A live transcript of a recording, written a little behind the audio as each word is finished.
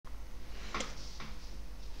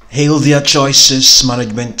Healthier Choices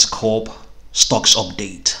Management Corp stocks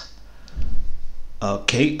update.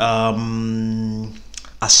 Okay,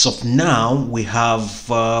 as of now, we have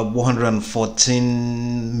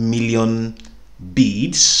 114 million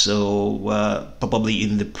bids. So probably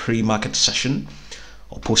in the pre-market session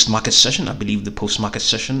or post-market session, I believe the post-market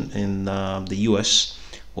session in the US.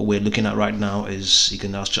 What we're looking at right now is you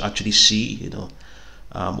can actually see,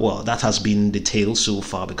 well, that has been detailed so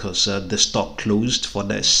far because the stock closed for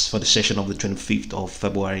the session of the 25th of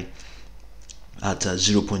February at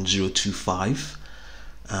 0.025,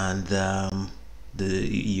 and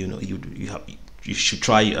you should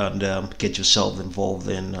try and get yourself involved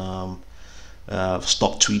in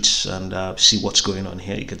stock tweets and see what's going on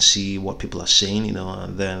here. You can see what people are saying,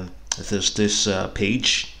 and then there's this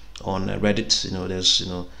page on Reddit.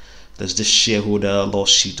 There's this shareholder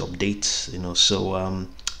lawsuit update. So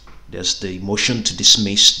there's the motion to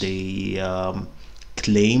dismiss the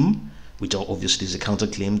claim, which obviously is a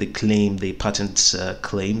counterclaim. The patent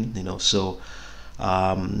claim. So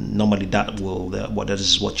normally that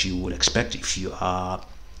is what you would expect if you are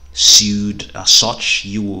sued as such.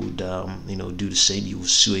 You would do the same. You would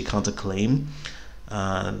sue a counterclaim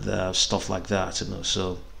and stuff like that.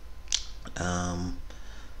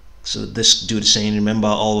 So this do the same. Remember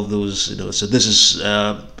all of those. So this is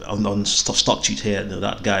on stock tweet here.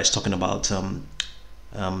 That guy is talking about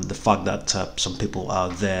the fact that some people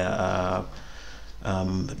out there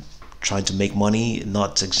trying to make money,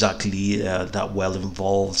 not exactly that well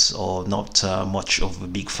involved or not much of a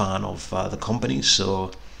big fan of the company.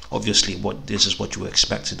 So obviously this is what you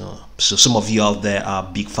expect. So some of you out there are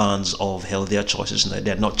big fans of Healthier Choices, and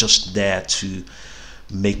they're not just there to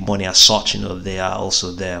make money as such. They are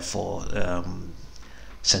also there for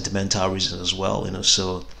sentimental reasons as well.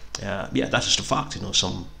 So yeah, that is the fact.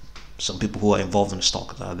 Some people who are involved in the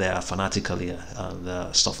stock are there fanatically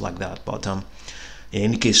and stuff like that. But in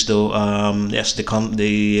any case, though, yes, the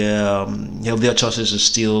Healthier Choices is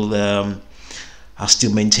still has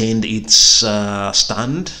still maintained its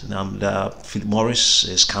stand, and Philip Morris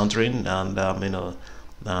is countering, and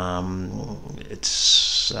it's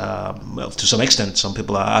well, to some extent, some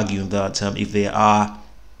people are arguing that if they are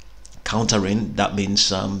countering, that means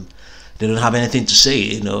they don't have anything to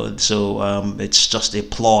say. So it's just a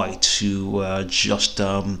ploy to just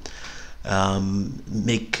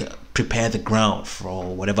prepare the ground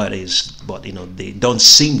for whatever it is. But they don't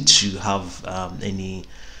seem to have any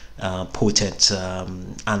potent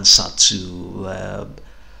answer to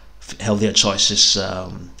Healthier Choices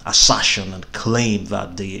assertion and claim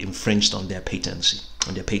that they infringed on their patents.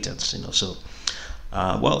 So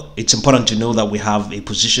well, it's important to know that we have a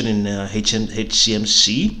position in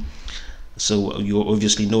HCMC. So you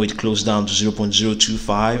obviously know it closed down to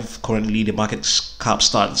 0.025. Currently, the market cap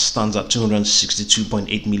stands at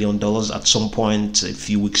 $262.8 million. At some point a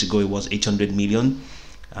few weeks ago, it was 800 million,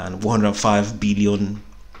 and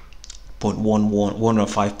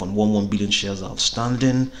 105.11 billion shares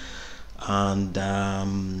outstanding. And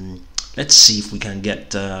let's see if we can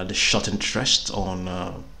get the short interest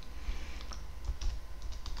on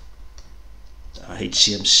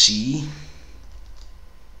HCMC.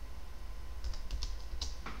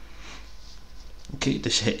 Okay, the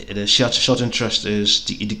short interest is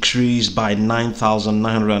it decreased by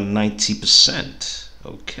 9,990%.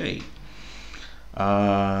 Okay,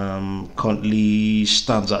 currently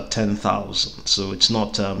stands at 10,000. So it's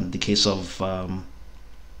not the case of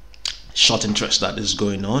short interest that is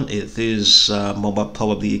going on. It is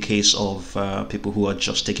probably a case of people who are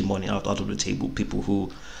just taking money out of the table. People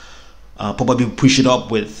who probably push it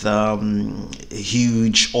up with a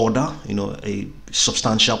huge order, a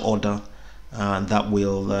substantial order. And that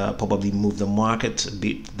will probably move the market a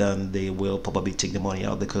bit. Then they will probably take the money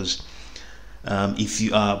out, because if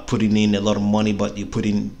you are putting in a lot of money but you put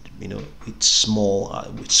in it's small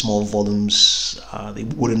with small volumes, they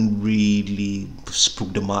wouldn't really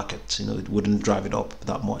spook the market. It wouldn't drive it up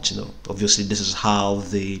that much. Obviously this is how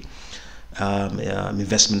the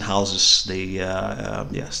investment houses, the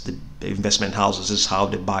investment houses, is how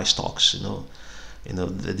they buy stocks.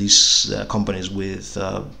 These companies with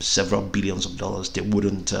several billions of dollars, they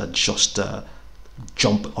wouldn't just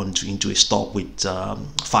jump into a stock with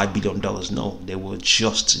 $5 billion. No, they will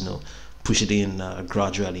just push it in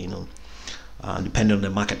gradually. Depending on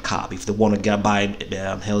the market cap. If they want to buy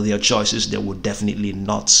Healthier Choices, they would definitely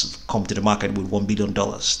not come to the market with $1 billion.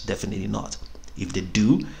 Definitely not. If they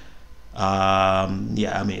do,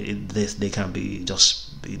 yeah, I mean they can be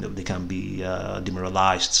just they can be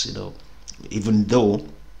demoralized. Even though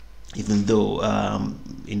in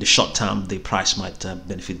the short term the price might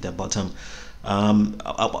benefit them. But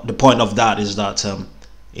the point of that is that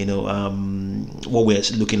what we're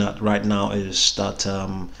looking at right now is that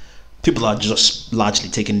people are just largely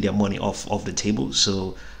taking their money off the table.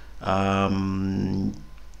 So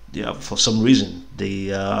yeah, for some reason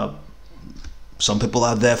some people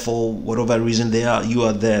are there for whatever reason they are. You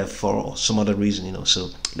are there for some other reason, so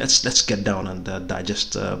let's get down and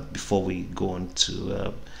digest before we go on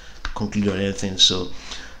to conclude on anything. So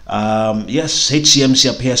yes, HCMC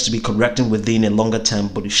appears to be correcting within a longer term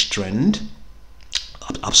bullish trend.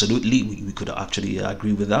 Absolutely, we could actually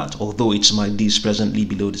agree with that. Although its MACD is presently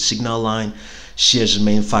below the signal line, shares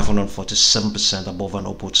remain 547% above an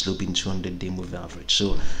upward sloping 200-day moving average.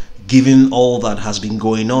 So given all that has been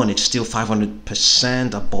going on, it's still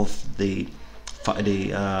 500% above the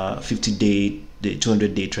 50-day, the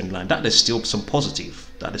 200-day trend line. That is still some positive.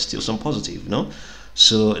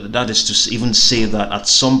 So that is to even say that at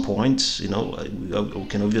some point, we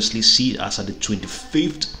can obviously see as at the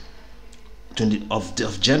 25th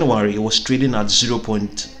of January, it was trading at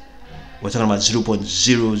we're talking about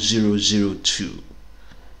 0.0002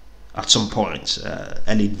 at some point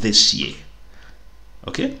early this year.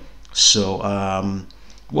 Okay, so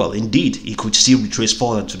well, indeed, it could still retrace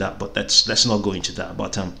further to that, but let's not go into that.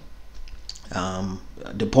 But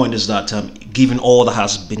the point is that given all that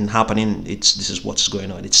has been happening, this is what's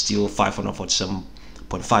going on. It's still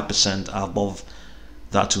 547.5% above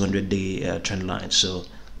that 200-day trend line. So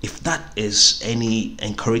if that is any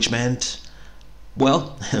encouragement,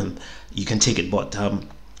 well, you can take it, but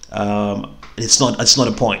it's not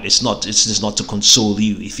a point. It's just not to console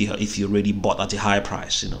you if you already bought at a higher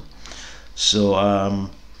price, So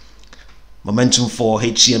momentum for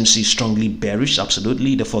HCMC strongly bearish.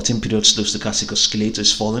 Absolutely, the 14-period slow stochastic oscillator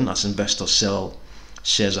is falling as investors sell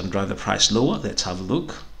shares and drive the price lower. Let's have a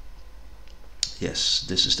look. Yes,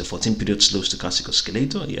 this is the 14-period slow stochastic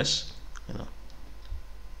oscillator. Yes,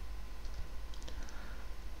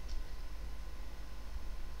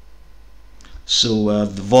 So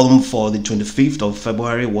the volume for the 25th of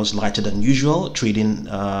February was lighter than usual, trading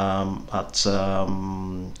at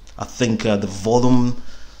I think the volume,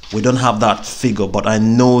 we don't have that figure, but I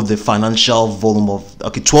know the financial volume of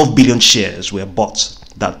 12 billion shares were bought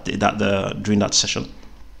during that session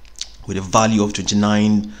with a value of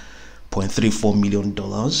 $29.34 million.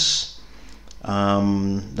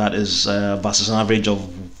 That is versus an average of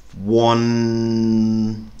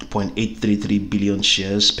 1.833 billion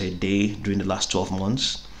shares per day during the last 12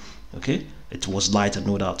 months. Okay, it was lighter,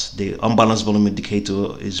 no doubt. The unbalanced volume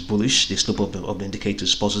indicator is bullish. The slope of the indicator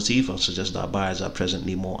is positive and suggests that buyers are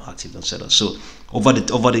presently more active than sellers. So over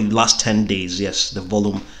the last 10 days, yes, the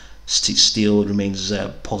volume still remains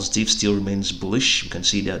positive, still remains bullish. You can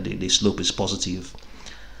see that the slope is positive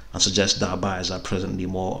and suggests that buyers are presently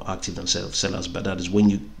more active than sellers. But that is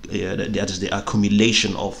when that is the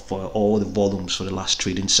accumulation of all the volumes for the last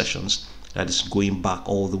trading sessions. That is going back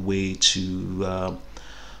all the way to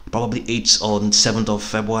probably 8th or 7th of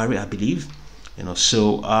February, I believe.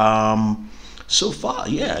 So so far,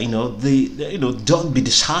 yeah, don't be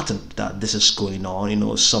disheartened that this is going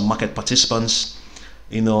on. Some market participants,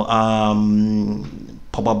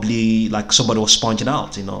 probably, like somebody was pointing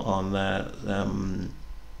out, on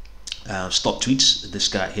stock tweets, this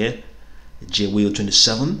guy here,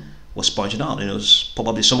 JWheel27, was pointing out,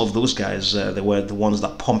 probably some of those guys, they were the ones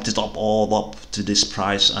that pumped it all up to this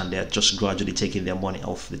price, and they're just gradually taking their money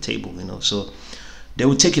off the table. So they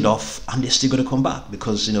will take it off, and they're still going to come back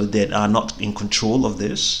because they are not in control of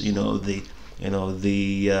this. The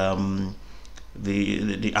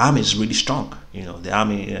army is really strong. The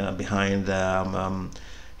army behind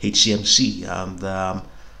HCMC,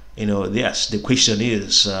 and yes, the question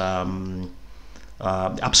is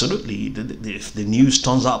absolutely, if the news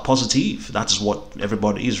turns out positive, that's what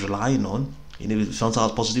everybody is relying on. If it turns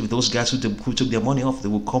out positive, those guys who took their money off, they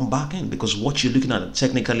will come back in, because what you're looking at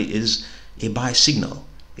technically is a buy signal.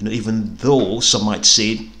 Even though some might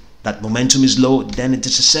say that momentum is low, then it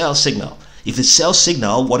is a sell signal. If it's sell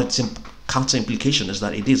signal, what its counter implication is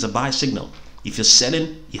that it is a buy signal. If you're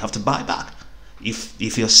selling, you have to buy back.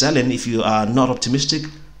 If you're selling, if you are not optimistic,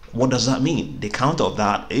 what does that mean? The counter of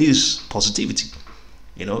that is positivity.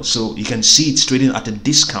 So you can see it's trading at a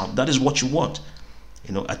discount. That is what you want,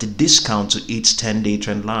 at a discount to its 10-day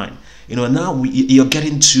trend line. Now you're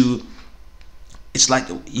getting to, it's like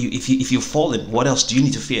if you're falling, what else do you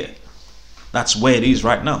need to fear? That's where it is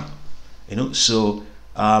right now. So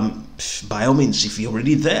by all means, if you're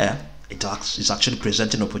already there, it's actually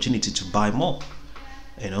presenting an opportunity to buy more.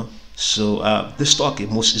 So this stock is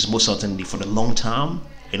most certainly for the long term.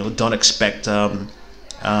 Don't expect it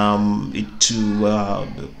to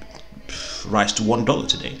rise to $1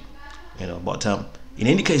 today. But in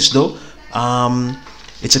any case, though,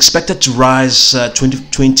 It's expected to rise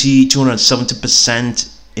 270%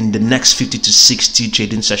 in the next 50 to 60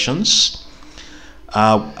 trading sessions,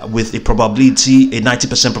 with a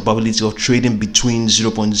 90% probability of trading between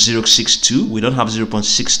 0.062. We don't have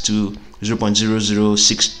 0.62,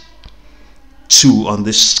 0.0062 on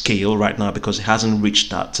this scale right now because it hasn't reached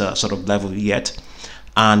that sort of level yet,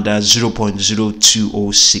 and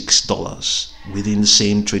 $0.0206 within the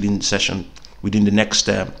same trading session, within the next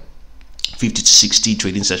 50 to 60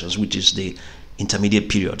 trading sessions, which is the intermediate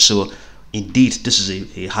period. So indeed, this is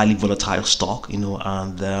a highly volatile stock, and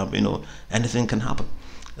anything can happen.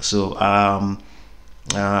 So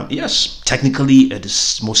yes, technically it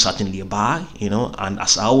is most certainly a buy, and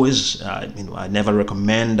as always, I never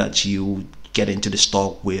recommend that you get into the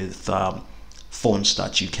stock with funds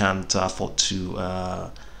that you can't afford to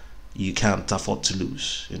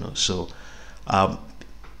lose, so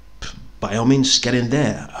by all means, get in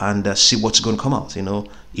there and see what's going to come out.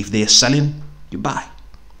 If they're selling, you buy.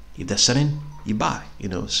 If they're selling, you buy.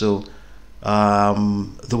 So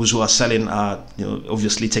those who are selling are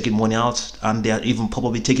obviously taking money out, and they are even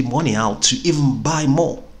probably taking money out to even buy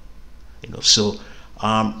more. So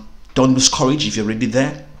don't lose courage if you're already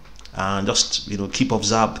there, and just keep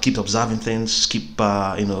observing things, keep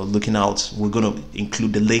looking out. We're going to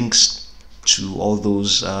include the links to all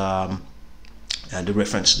those and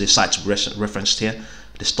the sites referenced here,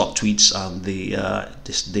 the stock tweets, and the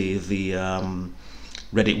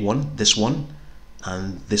Reddit one, this one,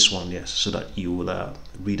 and this one, yes, so that you will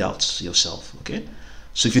read out yourself. Okay,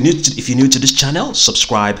 so if you're new to this channel,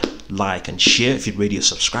 subscribe, like, and share. If you're already a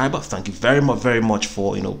subscriber, thank you very much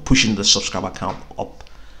for pushing the subscriber count up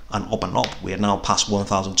and up and up. We are now past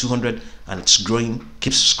 1,200 and it's growing.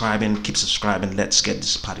 Keep subscribing. Let's get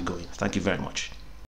this party going. Thank you very much.